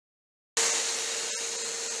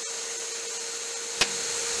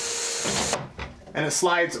and it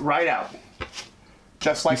slides right out.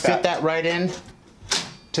 Just like that. You fit that right in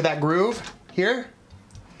to that groove here.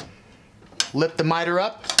 Lift the miter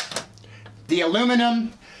up. The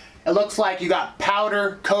aluminum, it looks like you got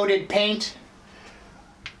powder coated paint.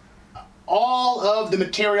 All of the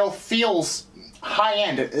material feels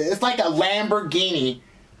high-end. It's like a Lamborghini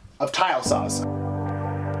of tile saws.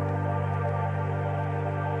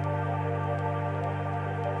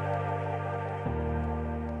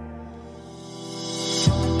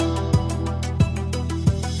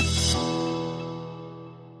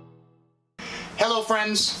 Hello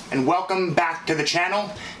friends, and welcome back to the channel.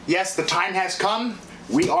 Yes, the time has come.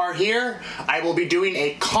 We are here. I will be doing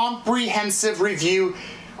a comprehensive review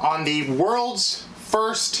on the world's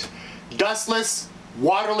first dustless,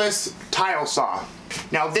 waterless tile saw.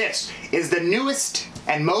 Now this is the newest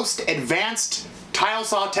and most advanced tile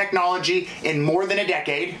saw technology in more than a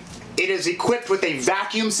decade. It is equipped with a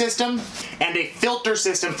vacuum system and a filter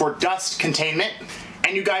system for dust containment.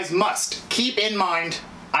 And you guys must keep in mind,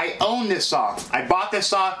 I own this saw. I bought this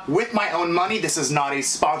saw with my own money. This is not a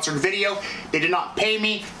sponsored video. They did not pay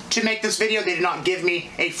me to make this video. They did not give me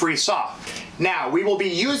a free saw. Now, we will be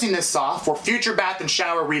using this saw for future bath and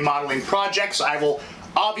shower remodeling projects. I will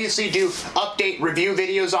obviously do update review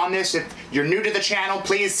videos on this. If you're new to the channel,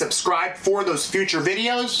 please subscribe for those future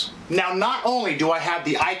videos. Now, not only do I have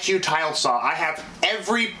the IQ tile saw, I have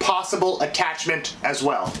every possible attachment as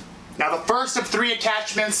well. Now, the first of 3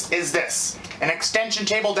 attachments is this. An extension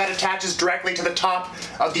table that attaches directly to the top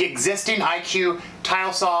of the existing IQ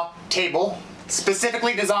tile saw table,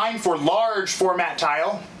 specifically designed for large format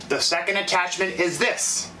tile. The second attachment is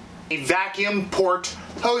this, a vacuum port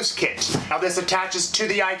hose kit. Now this attaches to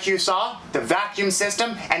the IQ saw, the vacuum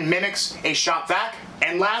system, and mimics a shop vac.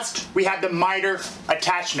 And last, we have the miter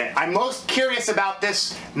attachment. I'm most curious about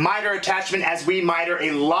this miter attachment as we miter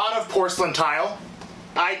a lot of porcelain tile,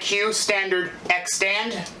 IQ standard X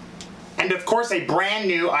stand, and of course a brand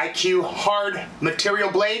new IQ hard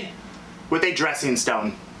material blade with a dressing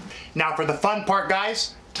stone. Now for the fun part,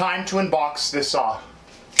 guys, time to unbox this saw.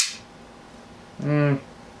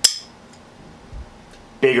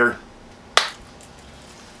 Bigger.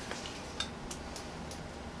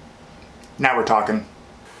 Now we're talking.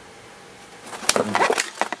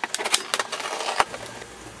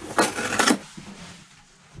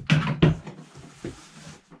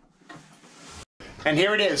 And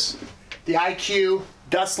here it is, the IQ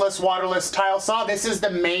dustless, waterless tile saw. This is the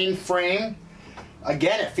main frame.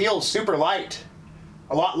 Again, it feels super light.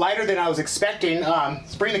 A lot lighter than I was expecting.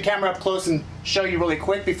 Let's bring the camera up close and show you really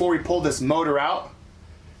quick before we pull this motor out.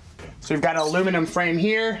 So we've got an aluminum frame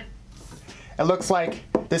here. It looks like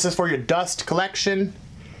this is for your dust collection.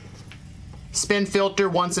 Spin filter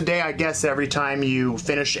once a day, I guess every time you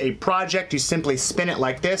finish a project, you simply spin it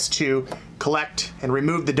like this to collect and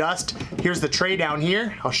remove the dust. Here's the tray down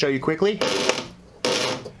here. I'll show you quickly.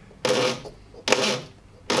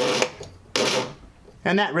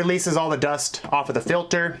 And that releases all the dust off of the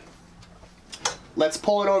filter. Let's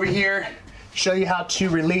pull it over here, show you how to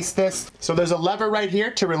release this. So there's a lever right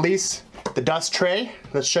here to release the dust tray.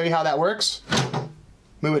 Let's show you how that works.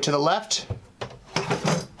 Move it to the left.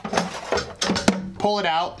 Pull it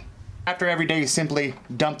out. After every day, you simply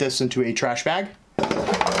dump this into a trash bag.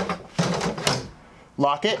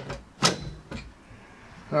 Lock it.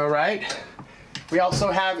 All right. We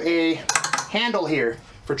also have a handle here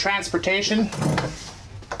for transportation.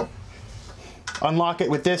 Unlock it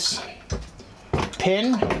with this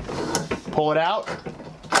pin, pull it out.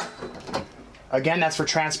 Again, that's for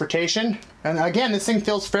transportation. And again, this thing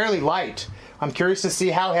feels fairly light. I'm curious to see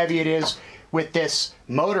how heavy it is with this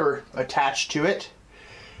motor attached to it.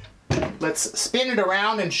 Let's spin it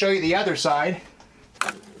around and show you the other side.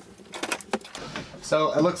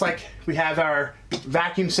 So it looks like we have our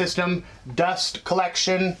vacuum system, dust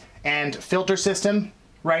collection, and filter system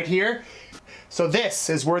right here. So this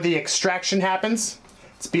is where the extraction happens.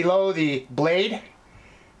 It's below the blade.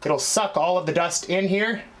 It'll suck all of the dust in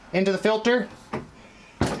here into the filter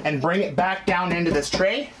and bring it back down into this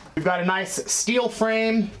tray. We've got a nice steel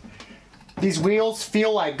frame. These wheels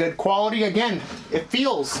feel like good quality. Again, it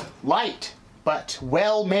feels light, but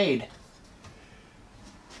well made.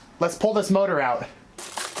 Let's pull this motor out.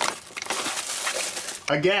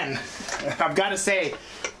 Again, I've got to say,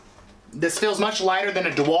 this feels much lighter than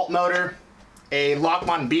a DeWalt motor, a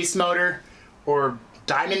Lockman Beast motor, or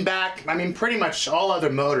Diamondback. I mean, pretty much all other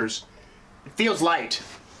motors. It feels light,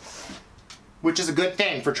 which is a good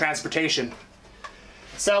thing for transportation.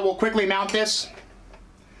 So we'll quickly mount this,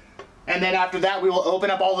 and then after that we will open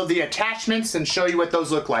up all of the attachments and show you what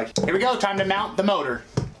those look like. Here we go, time to mount the motor.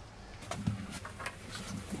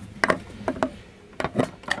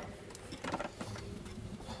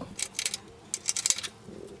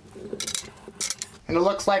 And it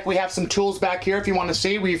looks like we have some tools back here if you want to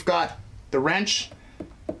see. We've got the wrench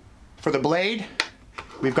for the blade.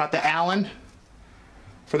 We've got the Allen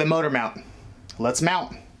for the motor mount. Let's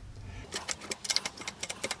mount.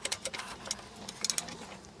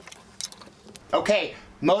 Okay,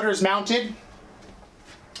 motor's mounted.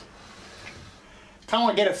 Kind of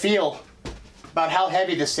want to get a feel about how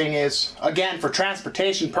heavy this thing is, again, for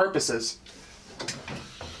transportation purposes.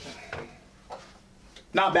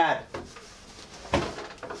 Not bad.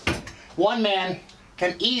 One man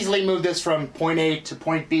can easily move this from point A to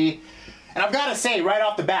point B. And I've got to say right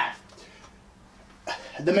off the bat,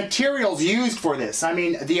 the materials used for this, I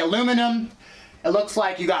mean, the aluminum, it looks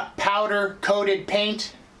like you got powder coated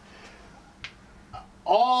paint.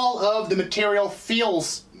 All of the material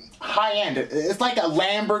feels high end. It's like a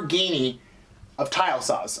Lamborghini of tile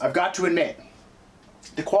saws, I've got to admit.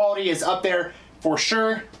 The quality is up there for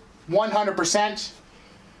sure, 100%.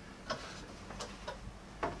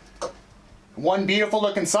 One beautiful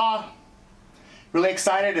looking saw. Really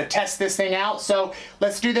excited to test this thing out. So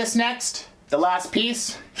let's do this next. The last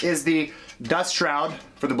piece is the dust shroud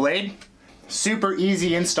for the blade. Super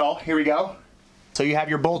easy install. Here we go. So you have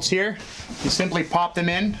your bolts here. You simply pop them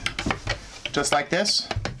in just like this.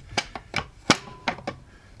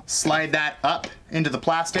 Slide that up into the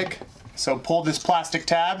plastic. So pull this plastic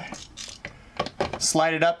tab,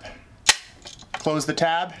 slide it up, close the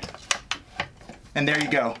tab, and there you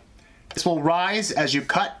go. This will rise as you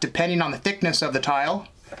cut depending on the thickness of the tile.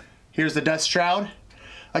 Here's the dust shroud.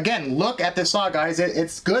 Again, look at this saw, guys.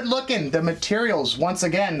 It's good looking. The materials, once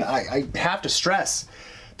again, I have to stress,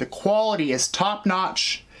 the quality is top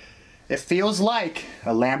notch. It feels like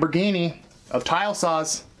a Lamborghini of tile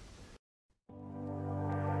saws.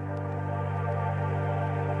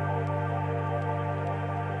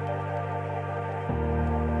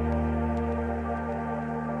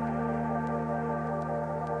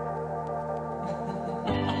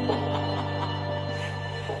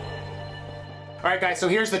 Alright guys, so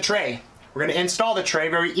here's the tray. We're going to install the tray,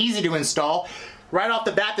 very easy to install. Right off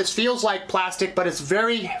the bat, this feels like plastic, but it's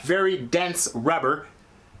very, very dense rubber,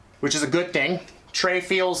 which is a good thing. Tray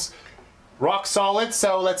feels rock solid,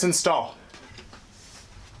 so let's install.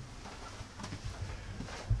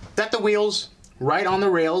 Set the wheels right on the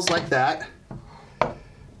rails like that.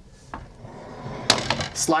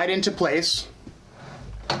 Slide into place.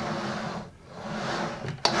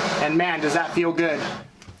 And man, does that feel good.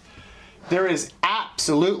 There is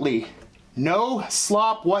absolutely no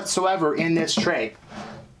slop whatsoever in this tray.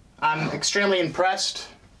 I'm extremely impressed.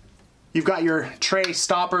 You've got your tray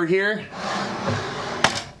stopper here.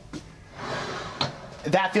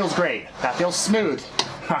 That feels great. That feels smooth.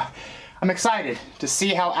 I'm excited to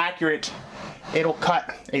see how accurate it'll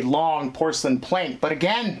cut a long porcelain plank. But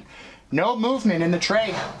again, no movement in the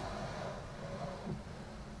tray.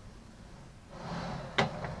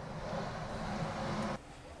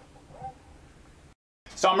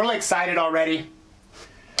 So I'm really excited already.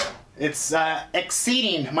 It's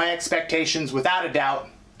exceeding my expectations without a doubt.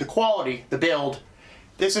 The quality, the build.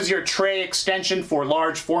 This is your tray extension for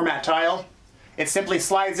large format tile. It simply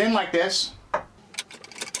slides in like this.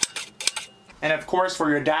 And of course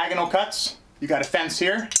for your diagonal cuts, you got a fence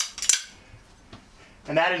here.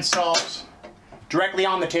 And that installs directly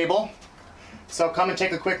on the table. So come and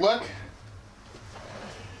take a quick look.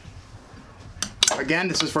 Again,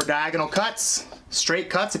 this is for diagonal cuts. Straight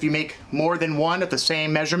cuts if you make more than one of the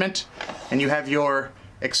same measurement, and you have your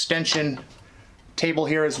extension table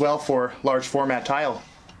here as well for large format tile.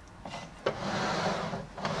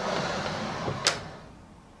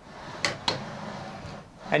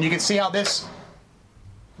 And you can see how this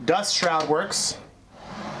dust shroud works.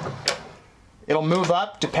 It'll move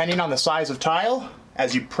up depending on the size of tile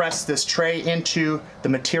as you press this tray into the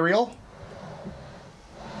material.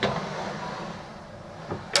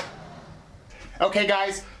 Okay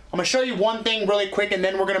guys, I'm going to show you one thing really quick and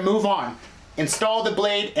then we're going to move on. Install the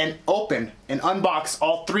blade and open and unbox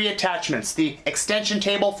all three attachments. The extension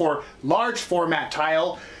table for large format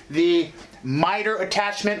tile, the miter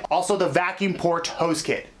attachment, also the vacuum port hose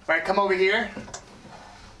kit. Alright, come over here.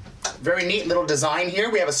 Very neat little design here.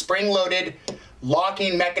 We have a spring-loaded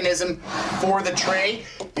locking mechanism for the tray.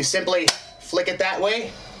 You simply flick it that way,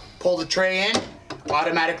 pull the tray in,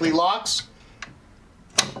 automatically locks.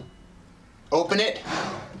 Open it,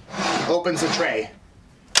 opens the tray.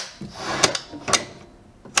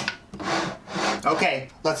 Okay,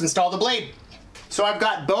 let's install the blade. So I've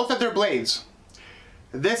got both of their blades.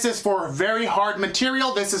 This is for very hard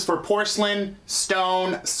material. This is for porcelain,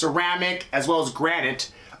 stone, ceramic, as well as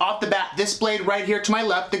granite. Off the bat, this blade right here to my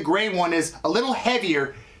left, the gray one, is a little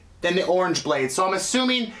heavier than the orange blade. So I'm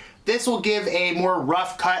assuming This will give a more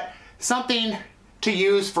rough cut, something to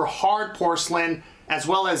use for hard porcelain as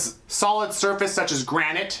well as solid surface such as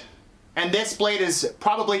granite. And this blade is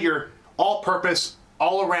probably your all-purpose,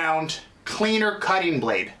 all-around, cleaner cutting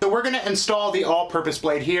blade. So we're gonna install the all-purpose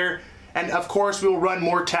blade here, and of course we will run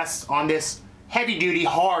more tests on this heavy-duty,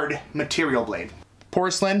 hard material blade.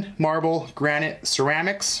 Porcelain, marble, granite,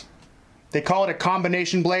 ceramics. They call it a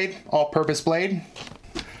combination blade, all-purpose blade.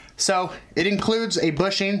 So it includes a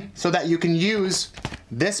bushing so that you can use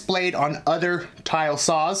this blade on other tile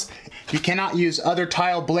saws. You cannot use other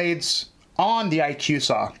tile blades on the IQ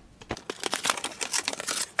saw.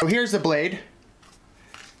 So here's the blade.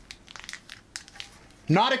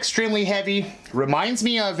 Not extremely heavy. Reminds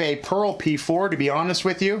me of a Pearl P4, to be honest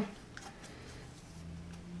with you.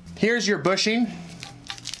 Here's your bushing.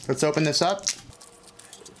 Let's open this up.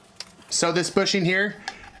 So this bushing here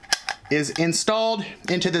is installed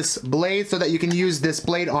into this blade so that you can use this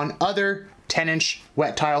blade on other 10-inch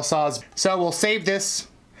wet tile saws. So we'll save this,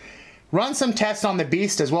 run some tests on the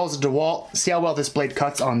Beast as well as the DeWalt, see how well this blade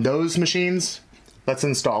cuts on those machines. Let's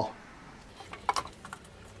install.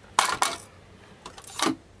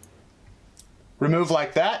 Remove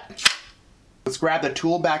like that. Let's grab the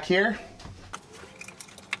tool back here.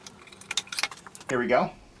 Here we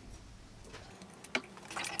go.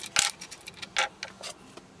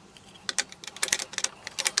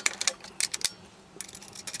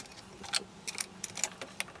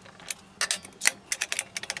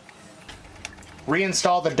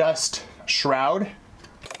 Reinstall the dust shroud.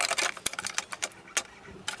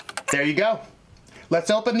 There you go. Let's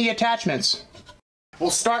open the attachments. We'll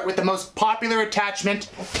start with the most popular attachment,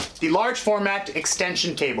 the large format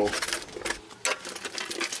extension table.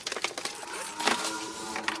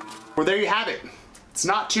 Well, there you have it. It's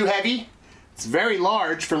not too heavy. It's very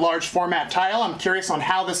large for large format tile. I'm curious on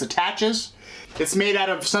how this attaches. It's made out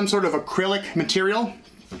of some sort of acrylic material.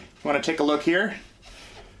 You want to take a look here.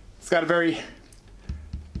 It's got a very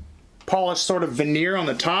polished sort of veneer on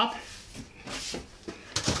the top.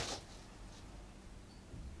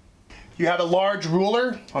 You have a large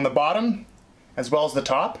ruler on the bottom as well as the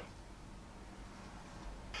top.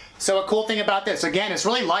 So a cool thing about this, again, it's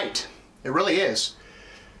really light. It really is.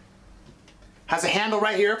 Has a handle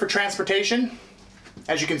right here for transportation.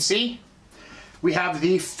 As you can see, we have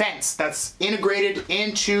the fence that's integrated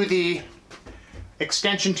into the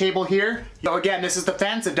extension table here. So again, this is the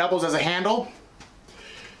fence. It doubles as a handle.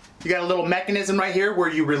 You got a little mechanism right here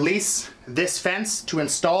where you release this fence to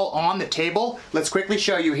install on the table. Let's quickly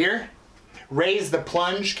show you here. Raise the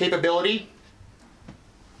plunge capability.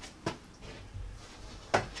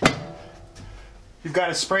 You've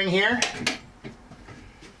got a spring here,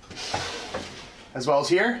 as well as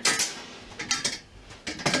here.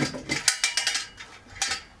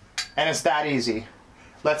 And it's that easy.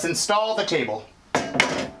 Let's install the table.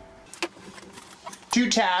 Two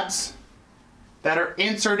tabs that are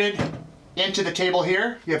inserted into the table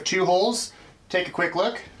here. You have two holes. Take a quick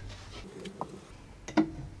look.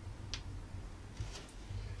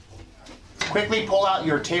 Quickly pull out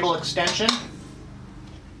your table extension.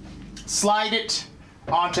 Slide it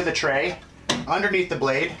onto the tray underneath the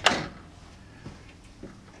blade.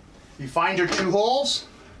 You find your two holes.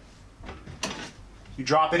 You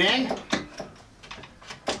drop it in.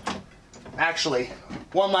 Actually,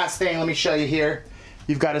 one last thing, let me show you here.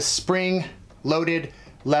 You've got a spring loaded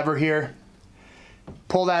lever here.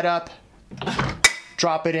 Pull that up,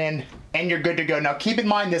 drop it in, and you're good to go. Now keep in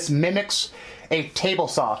mind this mimics a table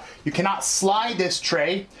saw. You cannot slide this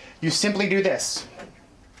tray. You simply do this.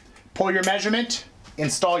 Pull your measurement,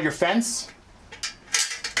 install your fence.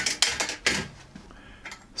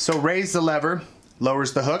 So raise the lever,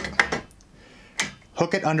 lowers the hook.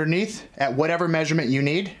 Hook it underneath at whatever measurement you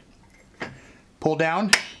need. Pull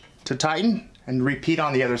down to tighten and repeat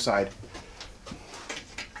on the other side.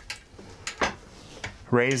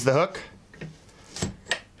 Raise the hook,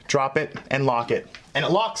 drop it, and lock it. And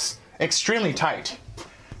it locks extremely tight.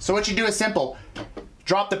 So what you do is simple.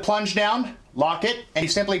 Drop the plunge down, lock it, and you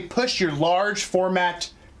simply push your large format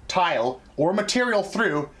tile or material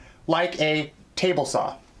through like a table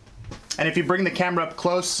saw. And if you bring the camera up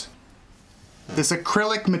close, this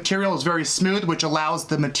acrylic material is very smooth, which allows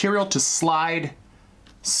the material to slide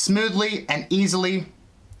smoothly and easily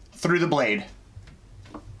through the blade.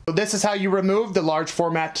 So this is how you remove the large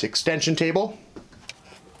format extension table.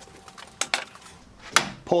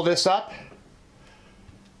 Pull this up,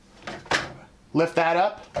 lift that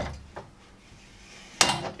up,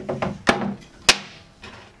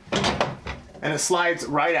 and it slides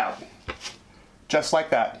right out, just like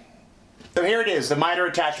that. So here it is, the miter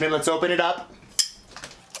attachment. Let's open it up.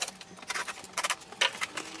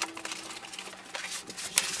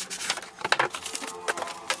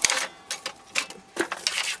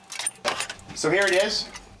 So here it is,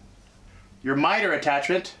 your miter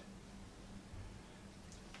attachment.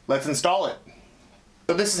 Let's install it.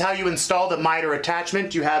 So this is how you install the miter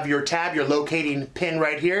attachment. You have your tab, your locating pin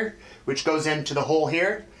right here, which goes into the hole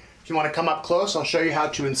here. If you want to come up close, I'll show you how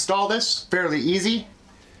to install this. Fairly easy.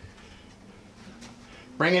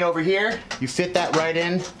 Bring it over here. You fit that right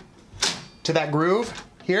in to that groove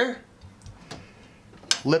here.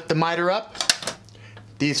 Lift the miter up.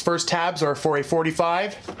 These first tabs are for a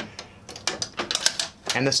 45,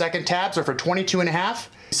 and the second tabs are for 22.5.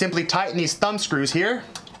 Simply tighten these thumb screws here.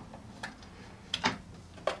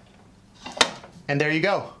 And there you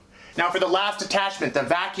go. Now for the last attachment, the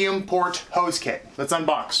vacuum port hose kit. Let's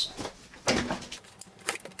unbox.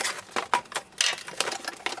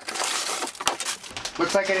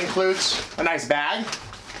 Looks like it includes a nice bag.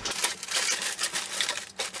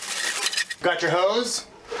 Got your hose.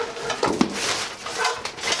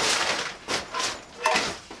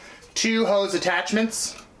 2 hose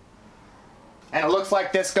attachments. And it looks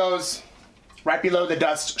like this goes right below the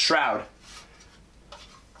dust shroud.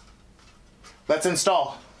 Let's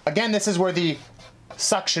install. Again, this is where the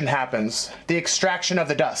suction happens, the extraction of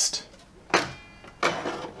the dust.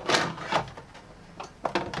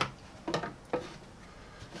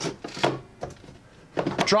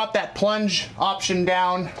 Drop that plunge option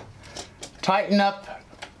down, tighten up.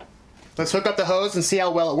 Let's hook up the hose and see how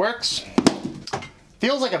well it works.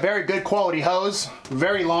 Feels like a very good quality hose,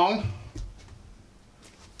 very long.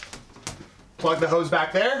 Plug the hose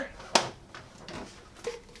back there.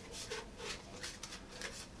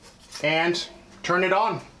 And turn it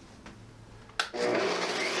on.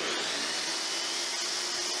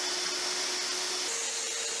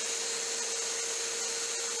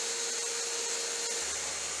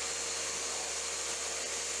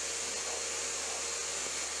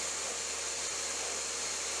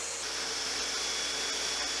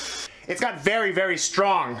 It's got very, very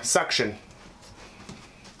strong suction.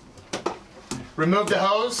 Remove the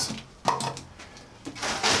hose.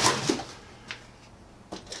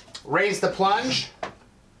 Raise the plunge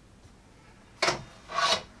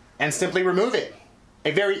and simply remove it.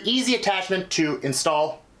 A very easy attachment to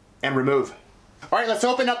install and remove. All right, let's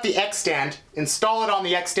open up the X stand, install it on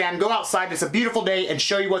the X stand, go outside, it's a beautiful day, and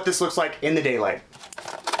show you what this looks like in the daylight.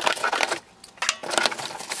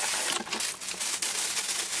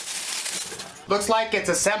 Looks like it's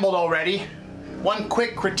assembled already. One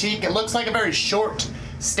quick critique, it looks like a very short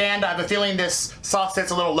stand. I have a feeling this saw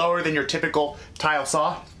sits a little lower than your typical tile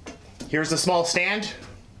saw. Here's the small stand.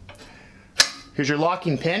 Here's your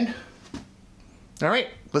locking pin. All right,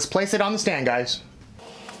 let's place it on the stand, guys.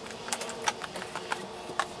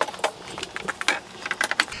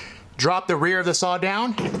 Drop the rear of the saw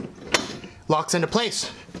down, locks into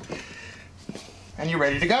place, and you're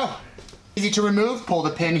ready to go. Easy to remove, pull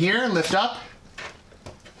the pin here, lift up.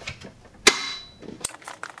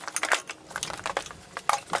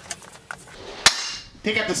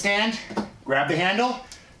 Pick up the stand, grab the handle,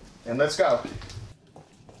 and let's go.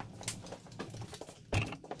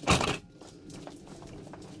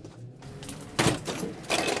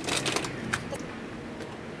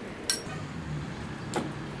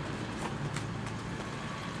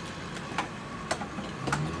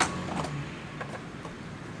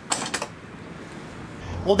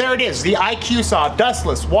 Well, there it is, the IQ saw,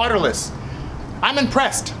 dustless, waterless. I'm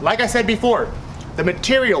impressed. Like I said before, the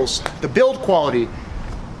materials, the build quality.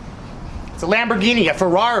 It's a Lamborghini, a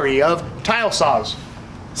Ferrari of tile saws.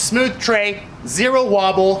 Smooth tray, zero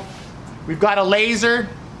wobble. We've got a laser,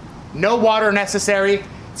 no water necessary.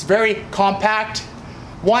 It's very compact.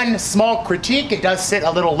 One small critique, it does sit a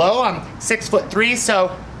little low. I'm 6'3",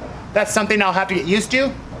 so that's something I'll have to get used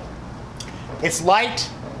to. It's light.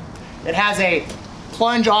 It has a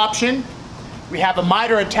plunge option. We have a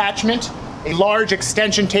miter attachment, a large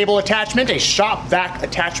extension table attachment, a shop vac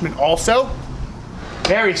attachment also.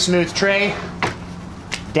 Very smooth tray,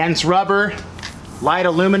 dense rubber, light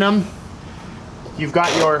aluminum. You've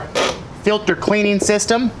got your filter cleaning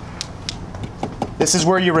system. This is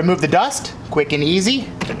where you remove the dust, quick and easy.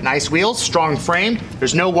 Nice wheels, strong frame.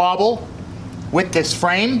 There's no wobble with this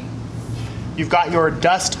frame. You've got your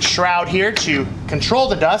dust shroud here to control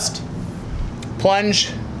the dust.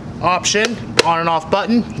 Plunge option, on and off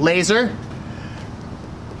button, laser.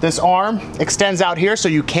 This arm extends out here so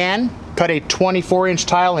you can cut a 24-inch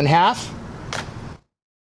tile in half.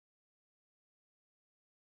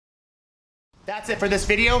 That's it for this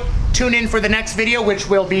video. Tune in for the next video, which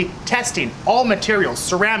will be testing all materials,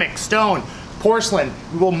 ceramic, stone, porcelain.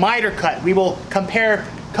 We will miter cut. We will compare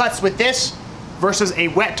cuts with this versus a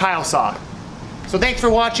wet tile saw. So thanks for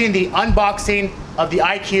watching the unboxing of the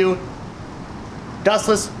IQ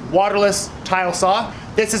dustless, waterless tile saw.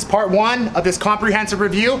 This is part 1 of this comprehensive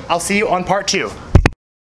review. I'll see you on part 2.